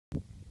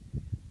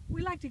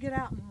We like to get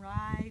out and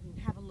ride and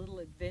have a little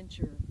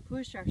adventure,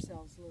 push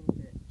ourselves a little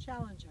bit,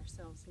 challenge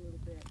ourselves a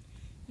little bit.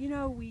 You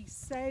know, we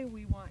say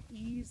we want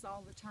ease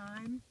all the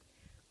time,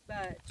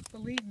 but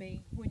believe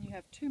me, when you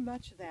have too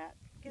much of that,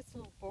 it gets a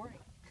little boring.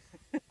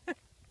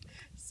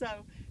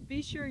 So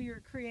be sure you're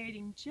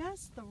creating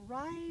just the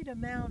right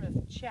amount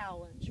of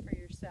challenge for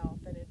yourself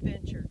and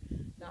adventure,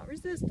 not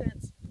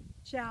resistance,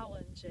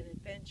 challenge and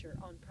adventure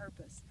on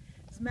purpose.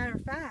 As a matter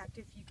of fact,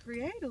 if you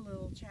create a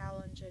little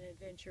challenge and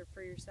adventure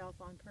for yourself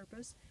on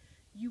purpose,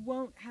 you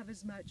won't have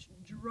as much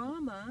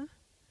drama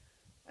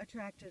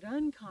attracted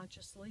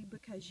unconsciously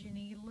because you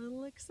need a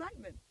little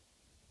excitement.